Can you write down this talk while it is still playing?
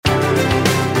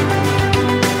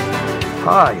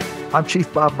Hi, I'm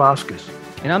Chief Bob Vasquez.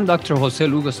 And I'm Dr. Jose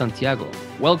Lugo Santiago.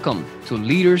 Welcome to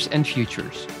Leaders and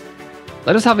Futures.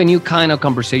 Let us have a new kind of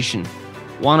conversation,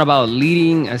 one about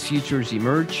leading as futures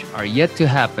emerge, are yet to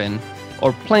happen,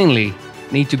 or plainly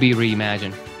need to be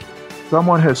reimagined.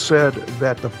 Someone has said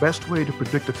that the best way to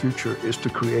predict the future is to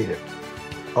create it.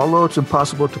 Although it's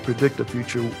impossible to predict the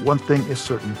future, one thing is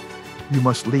certain: you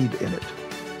must lead in it.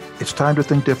 It's time to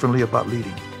think differently about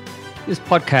leading. This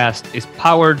podcast is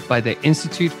powered by the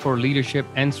Institute for Leadership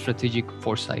and Strategic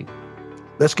Foresight.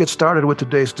 Let's get started with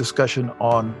today's discussion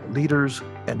on leaders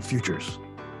and futures.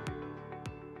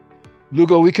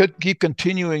 Lugo, we could keep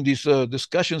continuing these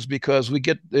discussions because we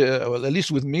get, well, at least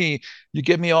with me, you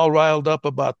get me all riled up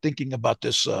about thinking about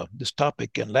this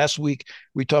topic. And last week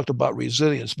we talked about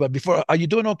resilience. But before, are you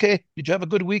doing okay? Did you have a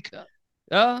good week?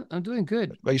 I'm doing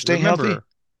good. Are you staying healthy?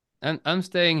 I'm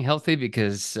staying healthy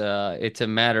because it's a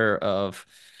matter of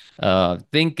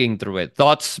thinking through it,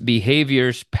 thoughts,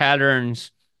 behaviors,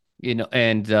 patterns,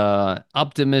 and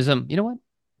optimism. You know what?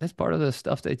 That's part of the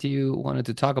stuff that you wanted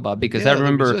to talk about, because I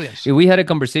remember we had a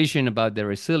conversation about the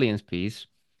resilience piece,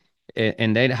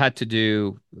 and that had to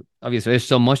do, obviously, there's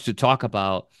so much to talk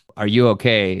about. Are you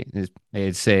okay?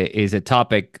 It's a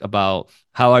topic about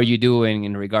how are you doing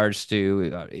in regards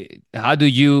to how do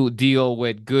you deal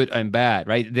with good and bad,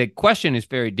 right? The question is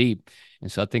very deep. And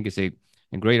so I think it's a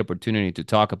great opportunity to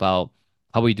talk about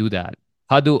how we do that.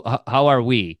 How are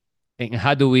we? And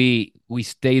how do we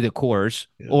stay the course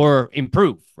or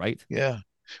improve, right? Yeah.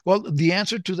 Well, the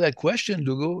answer to that question,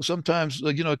 Lugo, sometimes,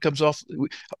 it comes off,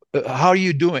 how are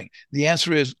you doing? The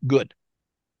answer is good.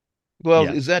 Well,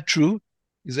 Is that true?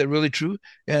 Is that really true?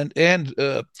 And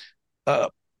let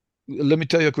me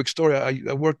tell you a quick story.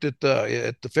 I worked at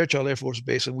the Fairchild Air Force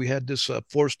Base, and we had this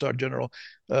four-star General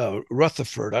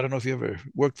Rutherford. I don't know if you ever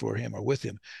worked for him or with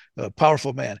him. A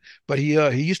powerful man, but he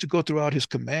used to go throughout his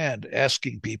command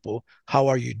asking people, "How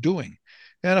are you doing?"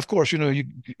 And of course, you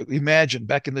imagine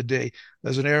back in the day,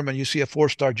 as an airman, you see a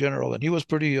four-star general, and he was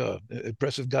pretty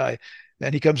impressive guy,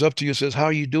 and he comes up to you and says, "How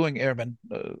are you doing, Airman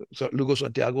Lugo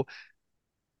Santiago?"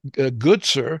 Good,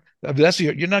 sir. I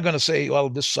mean, you're not going to say,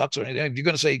 "Well, this sucks" or anything. You're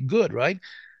going to say good, right?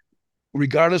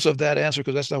 Regardless of that answer,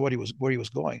 because that's not where he was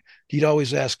going. He'd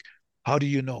always ask, "How do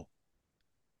you know?"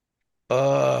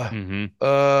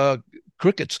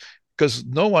 Crickets, because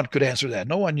no one could answer that.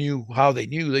 No one knew how they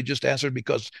knew. They just answered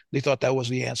because they thought that was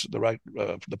the answer,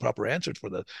 the proper answer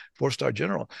for the four-star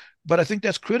general. But I think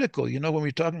that's critical. When we're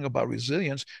talking about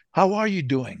resilience, how are you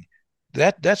doing?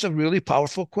 That's a really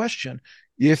powerful question.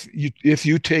 If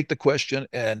you take the question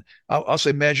and I'll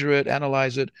say measure it,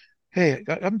 analyze it. Hey,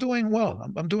 I'm doing well.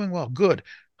 I'm doing well. Good.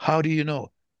 How do you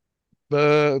know?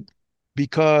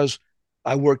 Because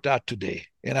I worked out today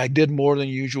and I did more than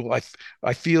usual.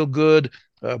 I feel good.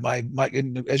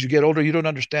 As you get older, you don't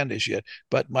understand this yet,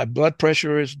 but my blood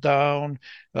pressure is down.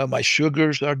 My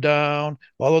sugars are down.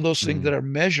 All of those things that are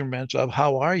measurements of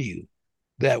how are you.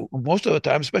 That most of the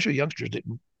time, especially youngsters,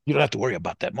 you don't have to worry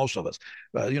about that. Most of us,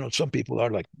 some people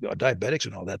are like diabetics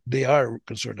and all that. They are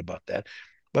concerned about that,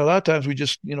 but a lot of times we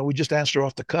just answer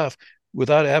off the cuff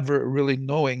without ever really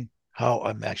knowing how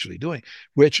I'm actually doing,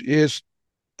 which is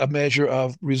a measure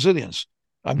of resilience.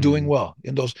 I'm doing well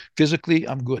in those. Physically,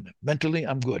 I'm good. Mentally,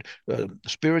 I'm good.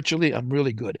 Spiritually, I'm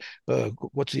really good.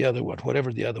 What's the other one?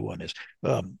 Whatever the other one is.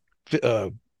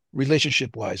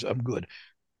 Relationship wise, I'm good.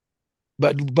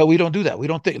 But we don't do that. We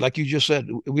don't think, like you just said,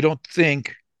 we don't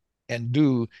think and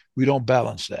do. We don't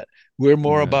balance that. We're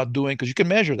more about doing, because you can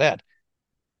measure that.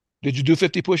 Did you do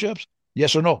 50 push-ups?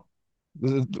 Yes or no?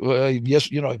 Yes,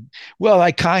 well,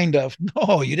 I kind of.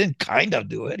 No, you didn't kind of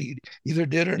do it. You either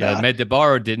did or not. Met the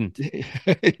bar or didn't.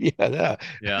 Yeah.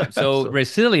 So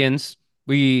resilience,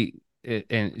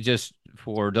 and just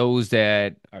for those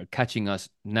that are catching us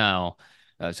now,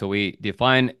 so we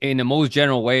define in the most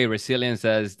general way resilience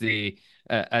as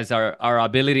as our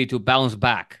ability to bounce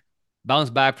back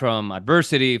from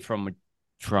adversity, from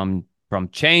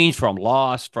change, from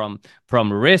loss, from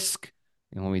risk.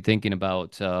 And when we're thinking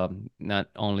about not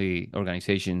only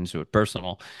organizations or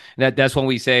personal, that's when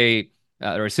we say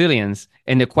resilience.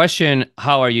 And the question,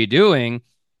 "How are you doing?"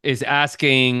 is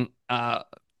asking,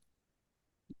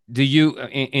 do you,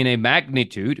 in a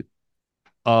magnitude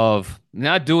of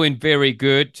not doing very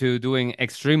good to doing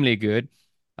extremely good,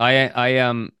 I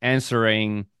am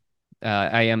answering,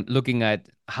 I am looking at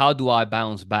how do I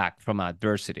bounce back from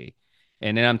adversity.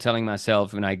 And then I'm telling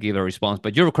myself when I give a response,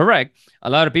 but you're correct. A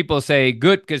lot of people say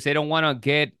good because they don't want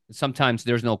to sometimes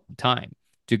there's no time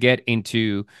to get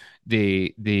into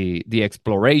the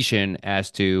exploration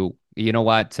as to, you know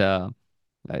what,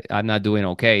 I'm not doing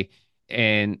okay.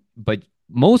 But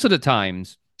most of the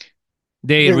times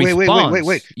The Wait.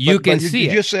 response, you But can you see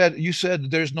it. just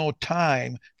said there's no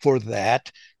time for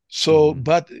that. So, Mhm.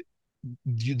 but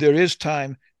there is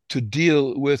time to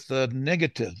deal with the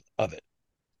negative of it.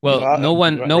 Well, no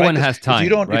Right? one Because has time,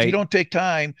 if you right? don't take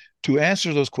time to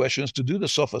answer those questions, to do the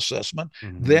self-assessment,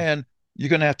 Mhm. then you're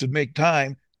going to have to make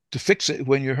time to fix it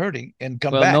when you're hurting and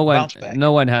come Well, back, bounce back.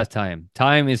 no one has time.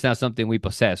 Time is not something we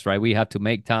possess, right? We have to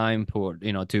make time for,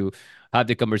 to have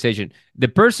the conversation. The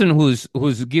person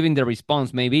who's giving the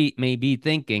response may be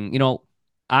thinking,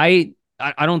 I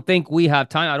don't think we have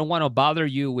time. I don't want to bother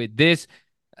you with this.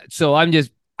 So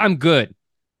I'm good.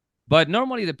 But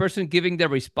normally the person giving the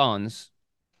response,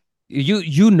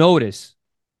 you notice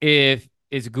if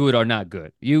it's good or not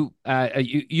good. You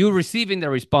receiving the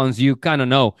response, you kind of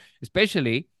know,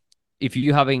 especially if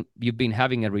you've been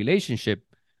having a relationship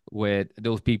with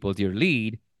those people, your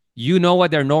lead. You know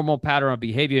what their normal pattern of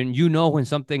behavior, and you know when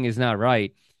something is not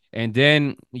right, and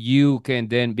then you can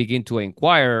then begin to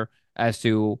inquire as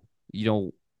to, you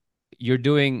know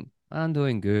I'm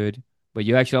doing good, but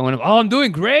you actually want to, oh, I'm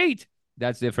doing great.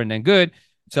 That's different than good.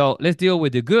 So let's deal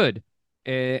with the good.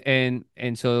 And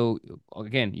so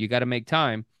again, you got to make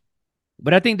time.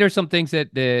 But I think there's some things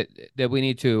that we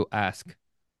need to ask,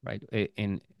 right?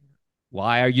 And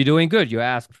why are you doing good? You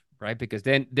ask, right? Because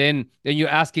then you're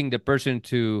asking the person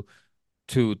to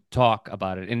talk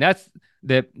about it. And that's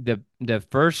the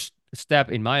first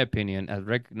step, in my opinion, as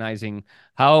recognizing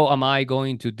how am I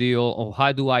going to deal, or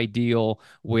how do I deal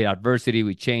with adversity,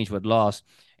 with change, with loss.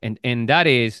 And that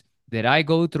is that I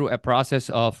go through a process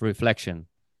of reflection.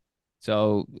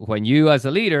 So when you as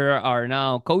a leader are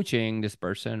now coaching this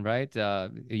person, right?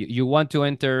 You want to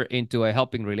enter into a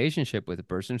helping relationship with the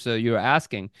person. So you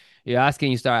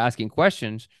start asking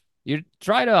questions. You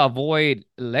try to avoid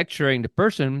lecturing the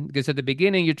person, because at the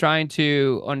beginning you're trying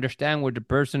to understand where the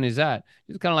person is at.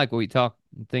 It's kind of like what we talked,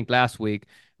 I think last week,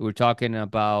 we were talking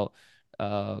about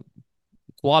uh,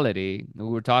 quality. We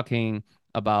were talking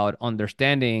about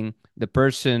understanding the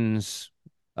person's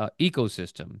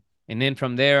ecosystem. And then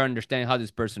from there, understand how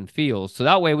this person feels. So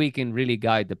that way we can really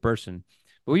guide the person.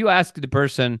 But you ask the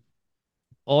person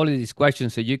all of these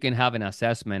questions so you can have an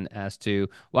assessment as to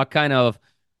what kind of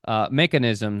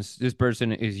mechanisms this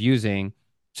person is using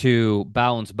to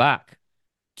bounce back,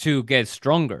 to get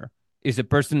stronger? Is the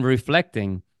person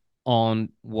reflecting on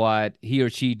what he or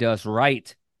she does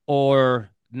right or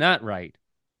not right?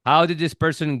 How did this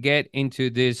person get into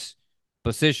this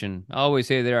position? I always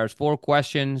say there are four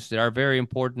questions that are very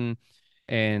important,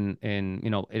 and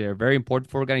they're very important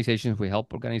for organizations. We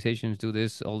help organizations do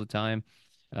this all the time.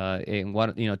 And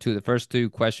one, the first two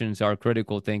questions are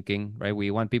critical thinking, right? We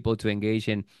want people to engage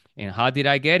in how did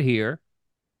I get here?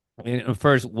 And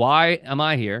first, why am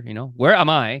I here? Where am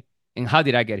I, and how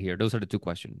did I get here? Those are the two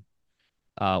questions.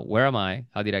 Where am I?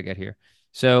 How did I get here?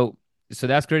 So, so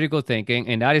that's critical thinking,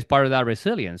 and that is part of that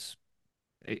resilience.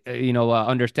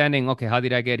 Understanding, okay, how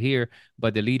did I get here?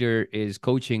 But the leader is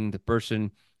coaching the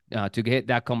person to get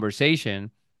that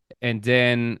conversation, and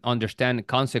then understand the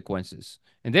consequences.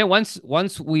 And then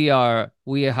once we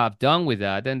have done with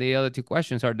that, then the other two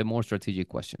questions are the more strategic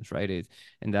questions, right?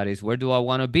 And that is, where do I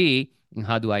want to be, and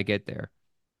how do I get there?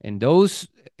 And those,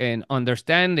 and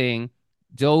understanding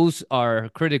those are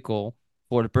critical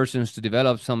for the persons to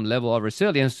develop some level of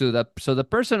resilience, so the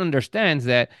person understands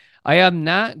that I am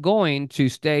not going to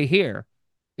stay here.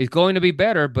 It's going to be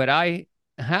better, but I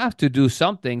have to do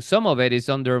something. Some of it is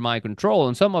under my control,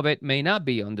 and some of it may not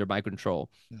be under my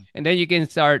control. Yeah. And then you can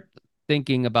start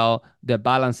thinking about the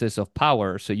balances of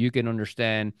power, so you can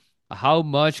understand how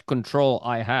much control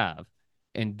I have,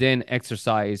 and then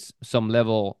exercise some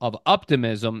level of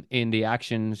optimism in the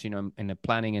actions, in the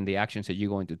planning and the actions that you're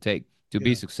going to take to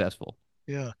be Yeah. successful.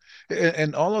 Yeah.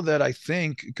 And all of that, I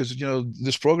think, because,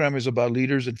 this program is about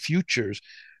leaders and futures.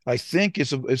 I think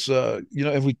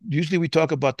and we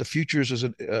talk about the futures as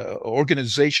an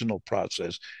organizational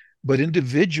process, but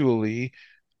individually,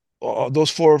 those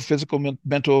four: physical,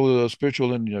 mental,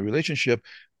 spiritual, and relationship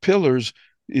pillars.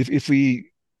 If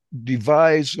we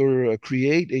devise or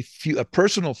create a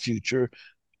personal future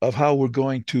of how we're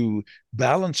going to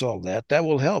balance all that, that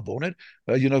will help, won't it?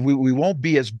 We won't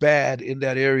be as bad in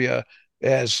that area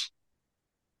as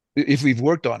if we've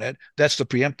worked on it. That's the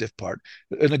preemptive part.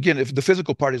 And again, if the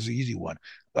physical part is the easy one,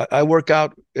 I work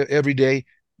out every day.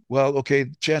 Well, okay,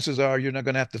 chances are you're not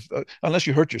going to have to, unless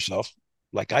you hurt yourself,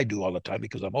 like I do all the time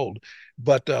because I'm old.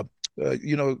 But you're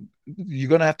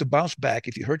going to have to bounce back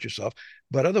if you hurt yourself.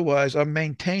 But otherwise, I'm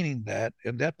maintaining that,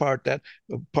 and that part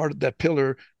of that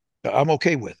pillar, I'm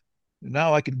okay with.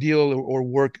 Now I can deal or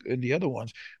work in the other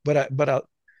ones. But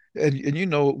and you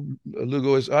know,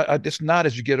 Lugo is it's not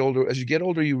as you get older. As you get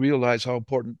older, you realize how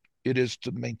important it is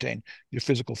to maintain your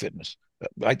physical fitness.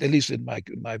 At least in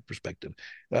my perspective,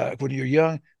 when you're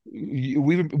young,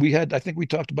 we had I think we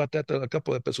talked about that a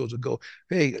couple episodes ago.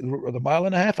 Hey, the mile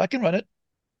and a half, I can run it.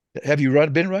 Have you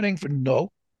been running for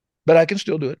no? But I can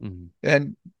still do it. Mhm.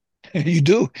 And you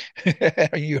do.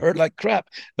 You hurt like crap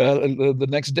the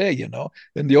next day,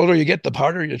 And the older you get, the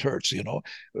harder it hurts,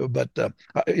 But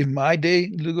in my day,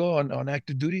 Lugo, on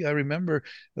active duty, I remember,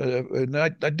 and I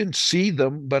didn't see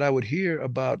them, but I would hear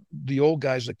about the old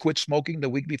guys that quit smoking the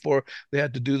week before they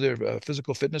had to do their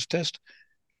physical fitness test.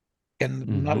 And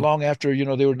not Mhm. long after,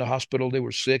 they were in the hospital, they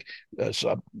were sick.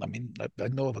 So, I mean, I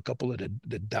know of a couple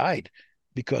that died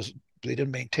because they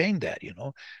didn't maintain that.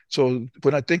 So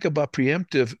when I think about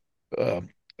preemptive uh,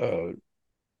 uh,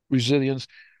 resilience,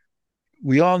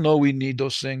 we all know we need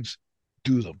those things.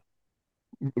 Do them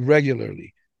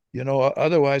regularly.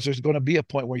 Otherwise, there's going to be a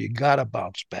point where you got to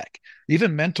bounce back,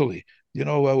 even mentally. I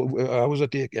was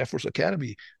at the Air Force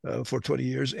Academy for 20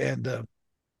 years, and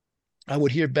I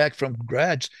would hear back from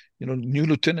grads, new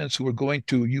lieutenants who were going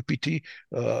to UPT,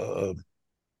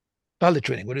 pilot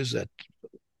training. What is that?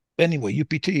 Anyway,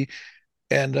 UPT.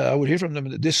 And I would hear from them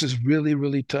that this is really,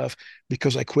 really tough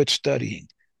because I quit studying.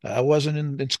 I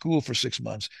wasn't in school for 6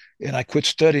 months and I quit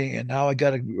studying. And now I got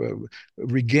to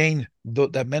regain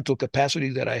that mental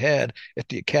capacity that I had at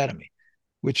the academy,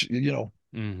 which,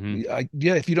 Mhm.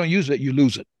 yeah, if you don't use it, you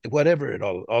lose it. Whatever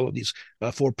all of these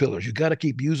four pillars, you got to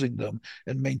keep using them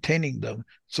and maintaining them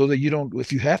so that you don't,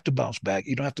 if you have to bounce back,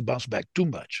 you don't have to bounce back too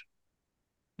much.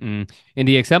 Mm. In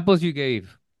the examples you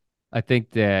gave, I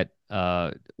think that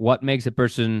what makes a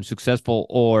person successful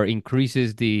or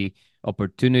increases the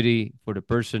opportunity for the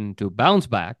person to bounce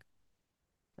back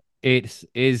is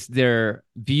their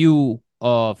view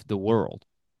of the world.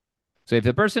 So if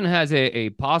the person has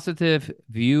a positive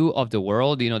view of the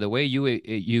world, the way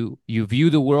you view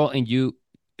the world, and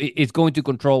it's going to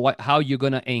control how you're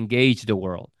going to engage the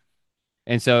world.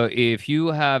 And so if you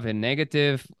have a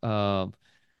negative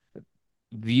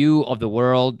view of the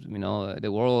world,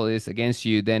 the world is against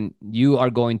you, then you are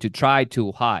going to try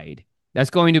to hide. That's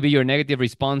going to be your negative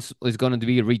response, is going to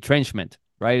be retrenchment,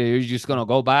 right? You're just going to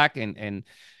go back and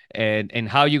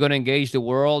how you're going to engage the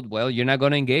world? Well, you're not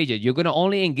going to engage it. You're going to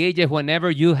only engage it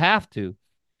whenever you have to.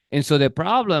 And so the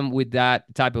problem with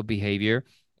that type of behavior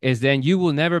is then you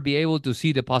will never be able to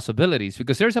see the possibilities,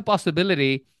 because there's a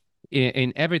possibility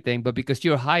in everything, but because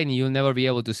you're hiding, you'll never be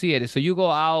able to see it. So you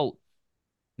go out,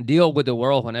 deal with the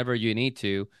world whenever you need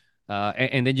to,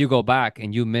 and then you go back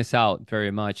and you miss out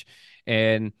very much.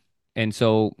 And and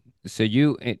so so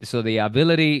you so the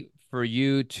ability for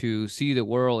you to see the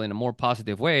world in a more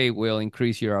positive way will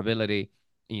increase your ability,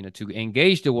 to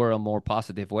engage the world in a more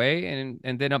positive way,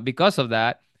 and then because of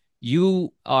that,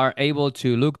 you are able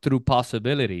to look through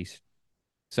possibilities.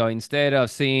 So instead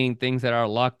of seeing things that are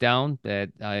locked down, that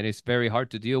it is very hard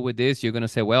to deal with this, you're going to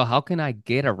say, well, how can I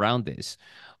get around this?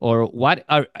 Or what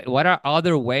are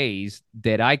other ways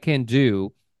that I can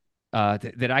do,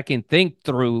 that I can think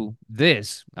through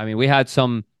this? I mean, we had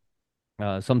some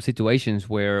situations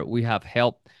where we have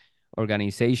helped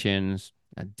organizations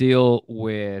deal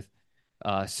with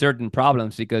certain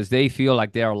problems because they feel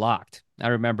like they are locked. I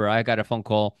remember I got a phone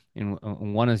call in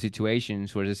one of the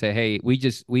situations where they say, "Hey,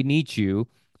 we need you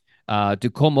to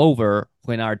come over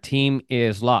when our team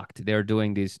is locked." They're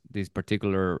doing these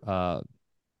particular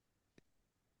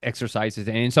exercises,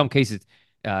 and in some cases,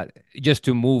 uh, just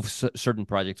to move certain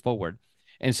projects forward.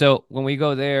 And so when we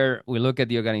go there, we look at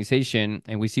the organization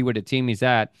and we see where the team is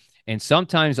at. And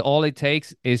sometimes all it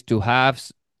takes is to have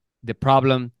the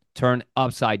problem turned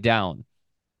upside down,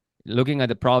 looking at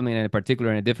the problem in a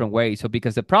particular in a different way. So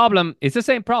because the problem is the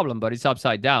same problem, but it's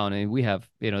upside down, and we have,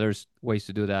 there's ways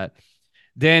to do that,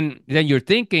 then you're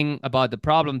thinking about the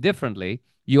problem differently.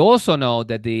 You also know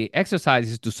that the exercise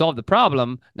is to solve the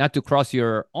problem, not to cross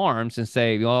your arms and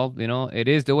say, well, it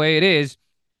is the way it is.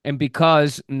 And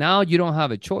because now you don't have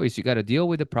a choice, you got to deal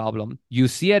with the problem. You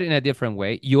see it in a different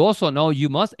way. You also know you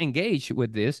must engage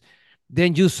with this.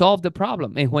 Then you solve the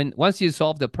problem. And once you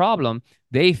solve the problem,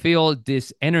 they feel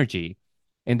this energy.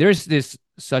 And there's this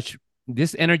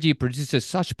energy produces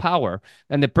such power.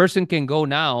 And the person can go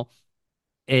now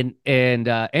and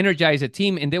energize a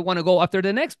team, and they want to go after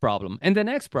the next problem and the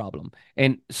next problem,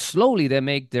 and slowly they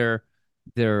make their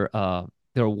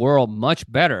world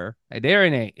much better. They're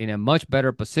in a much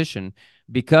better position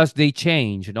because they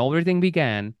change, and everything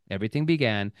began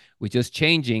with just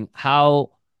changing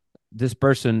how this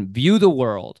person view the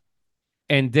world,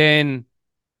 and then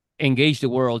engage the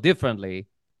world differently.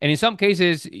 And in some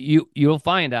cases, you'll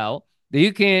find out that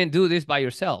you can't do this by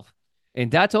yourself. And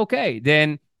that's okay.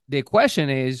 Then the question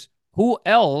is, who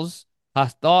else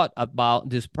has thought about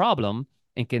this problem?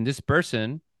 And can this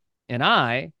person and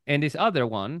I and this other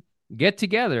one get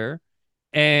together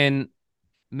and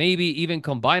maybe even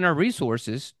combine our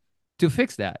resources to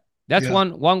fix that? That's Yeah.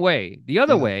 one way. The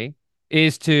other Yeah. way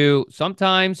is to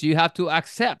sometimes you have to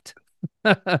accept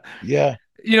Yeah.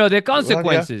 the Well, yeah.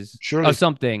 consequences of Surely.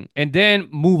 something and then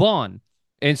move on.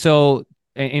 And so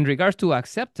in regards to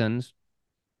acceptance,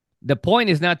 the point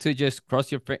is not to just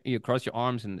you cross your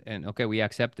arms and okay, we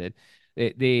accept it.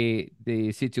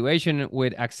 The situation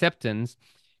with acceptance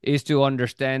is to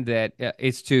understand that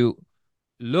it's to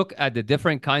look at the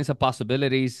different kinds of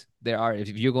possibilities there are if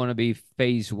you're going to be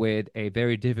faced with a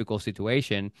very difficult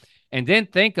situation, and then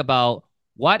think about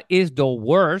what is the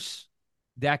worst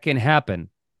that can happen,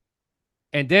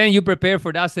 and then you prepare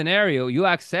for that scenario. You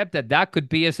accept that that could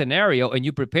be a scenario and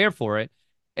you prepare for it.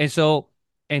 And so,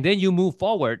 and then you move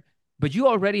forward, but you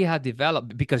already have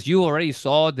developed because you already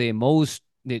saw the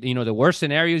worst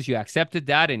scenarios. You accepted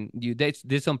that and you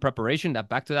did some preparation. That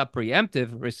back to that preemptive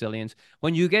resilience.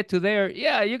 When you get to there,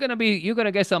 yeah, you're going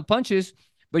to get some punches,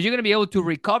 but you're going to be able to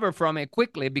recover from it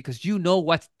quickly because you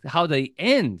know how the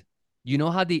end, you know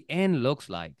how the end looks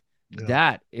like. Yeah.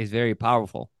 That is very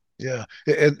powerful. Yeah.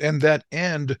 And that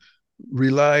end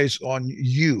relies on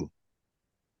you,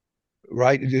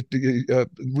 right?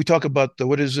 We talk about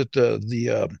what is it?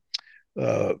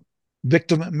 Uh,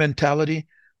 victim mentality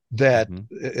that Hmm.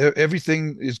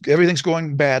 everything's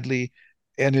going badly,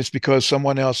 and it's because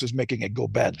someone else is making it go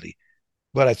badly.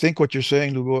 But I think what you're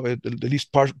saying, Lugo, at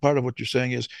least part of what you're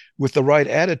saying is with the right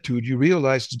attitude, you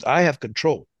realize that I have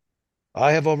control.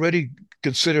 I have already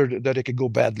considered that it could go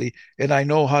badly, and I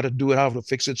know how to do it, how to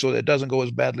fix it so that it doesn't go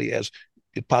as badly as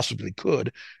it possibly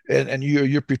could. And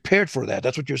you're prepared for that.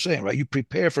 That's what you're saying, right? You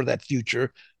prepare for that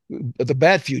future, the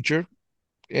bad future,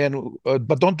 and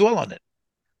but don't dwell on it.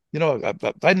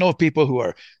 I know people who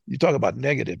are. You talk about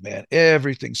negative, man.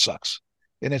 Everything sucks,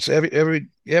 and it's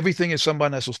everything is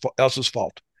someone else's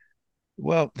fault.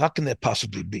 Well, how can that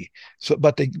possibly be?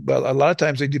 But a lot of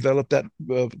times they develop that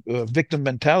victim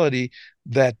mentality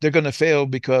that they're going to fail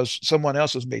because someone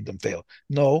else has made them fail.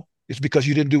 No, it's because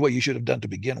you didn't do what you should have done to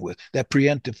begin with. That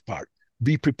preemptive part.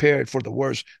 Be prepared for the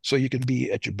worst so you can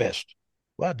be at your best.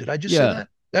 Wow, did I just say Yeah. that?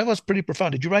 That was pretty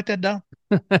profound. Did you write that down?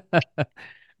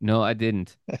 No, I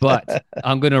didn't. But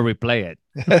I'm gonna replay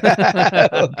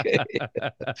Okay.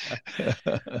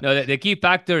 it. No, the key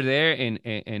factor there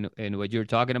in what you're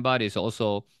talking about is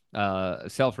also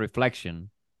self-reflection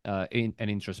and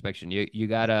introspection. You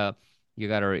gotta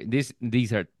these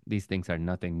things are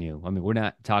nothing new. I mean, we're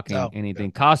not talking No. Yeah.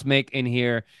 anything cosmic in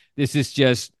here. This is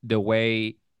just the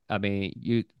way. I mean,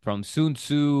 you from Sun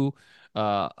Tzu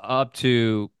up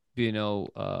to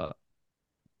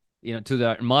to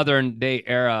the modern day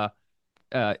era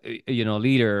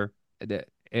leader that,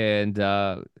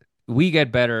 and we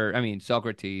get better. I mean,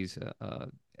 Socrates,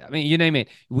 I mean, you name it.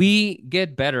 We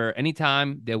get better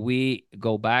anytime that we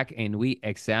go back and we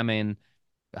examine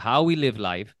how we live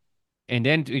life, and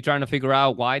then we're trying to figure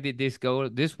out why did this go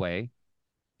this way,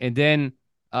 and then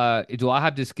do I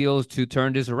have the skills to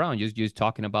turn this around? Just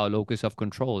talking about locus of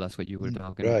control. That's what you were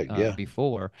talking Right. Yeah.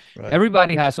 before. Right.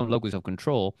 Everybody has some locus of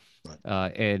control,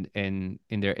 Right. and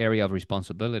in their area of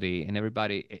responsibility, and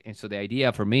everybody. And so the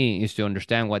idea for me is to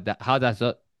understand how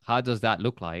does that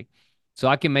look like, so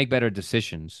I can make better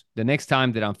decisions the next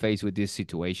time that I'm faced with this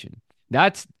situation.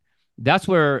 That's that's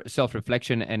where self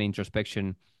reflection and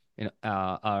introspection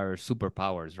are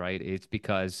superpowers, right? It's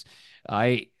because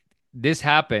I this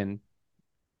happened,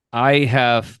 I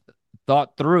have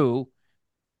thought through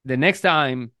the next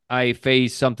time I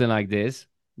face something like this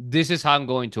is how I'm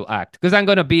going to act because I'm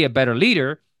going to be a better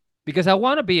leader because I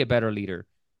want to be a better leader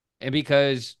and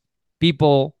because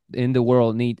people in the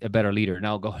world need a better leader.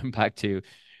 Now, going back to,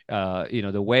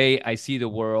 the way I see the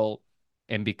world.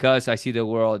 And because I see the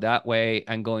world that way,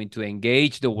 I'm going to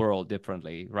engage the world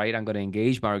differently, right? I'm going to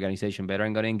engage my organization better.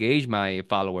 I'm going to engage my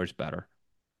followers better.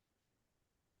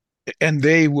 And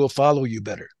they will follow you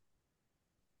better.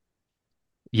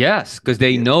 Yes, because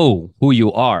they Yeah. know who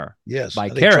you are Yes. by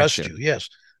And they trust you. character, Yes.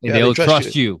 and Yeah, they they'll trust you.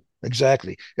 trust you.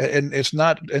 Exactly. And it's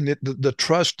not, and the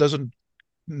trust doesn't,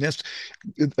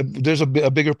 there's a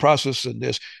bigger process than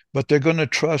this, but they're going to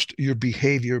trust your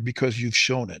behavior because you've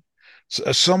shown it. So,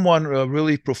 someone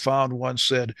really profound once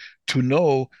said, to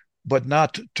know, but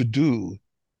not to do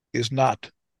is not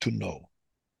to know.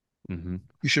 Hmm.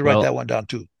 You should write that Well, one down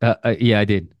too. yeah, I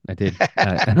did. I did.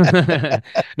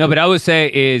 No, but I would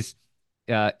say is,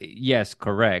 yes,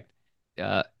 correct.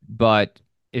 But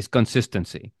it's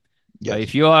consistency. Yes.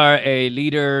 If you are a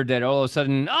leader that all of a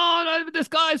sudden, oh, no, the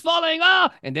sky is falling,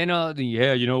 and then,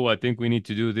 yeah, I think we need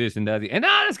to do this and that, and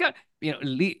this guy,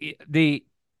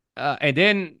 and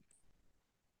then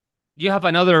you have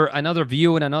another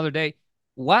view in another day.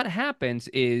 What happens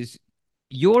is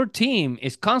your team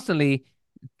is constantly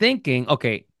thinking,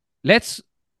 okay, let's,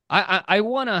 I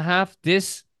want to have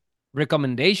this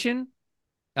recommendation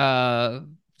uh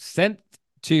sent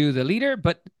to the leader,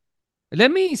 but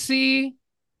let me see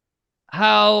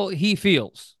how he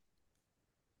feels.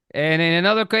 And in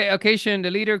another occasion,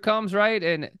 the leader comes, right?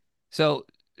 And so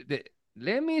the,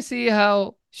 let me see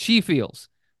how she feels,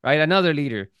 right? Another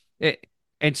leader. Eh,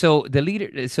 and so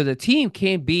so the team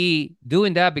can't be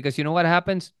doing that because you know what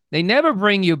happens? They never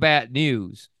bring you bad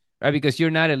news, right? Because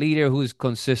you're not a leader who's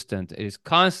consistent. It's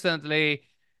constantly,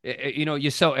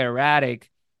 you're so erratic.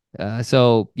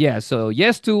 So yes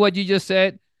to what you just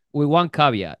said with one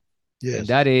caveat, and Yes.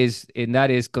 that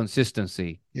is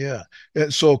consistency. Yeah.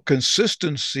 And so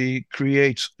consistency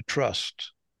creates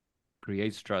trust.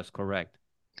 Creates trust, correct.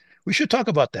 We should talk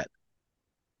about that.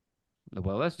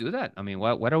 Well, let's do that. I mean,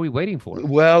 what are we waiting for?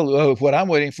 Well, what I'm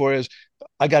waiting for is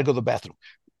I got to go to the bathroom.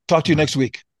 Talk to you next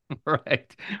week. All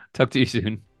right. Talk to you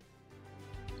soon.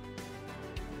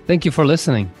 Thank you for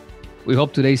listening. We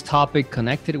hope today's topic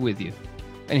connected with you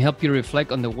and helped you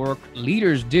reflect on the work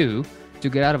leaders do to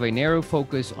get out of a narrow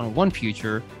focus on one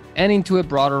future and into a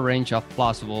broader range of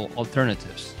plausible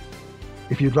alternatives.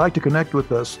 If you'd like to connect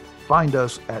with us, find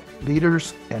us at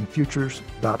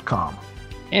leadersandfutures.com.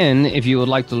 And if you would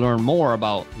like to learn more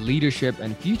about leadership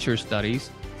and future studies,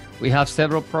 we have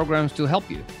several programs to help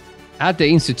you at the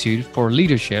Institute for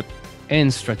Leadership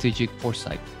and Strategic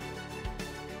Foresight.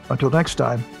 Until next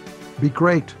time, be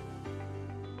great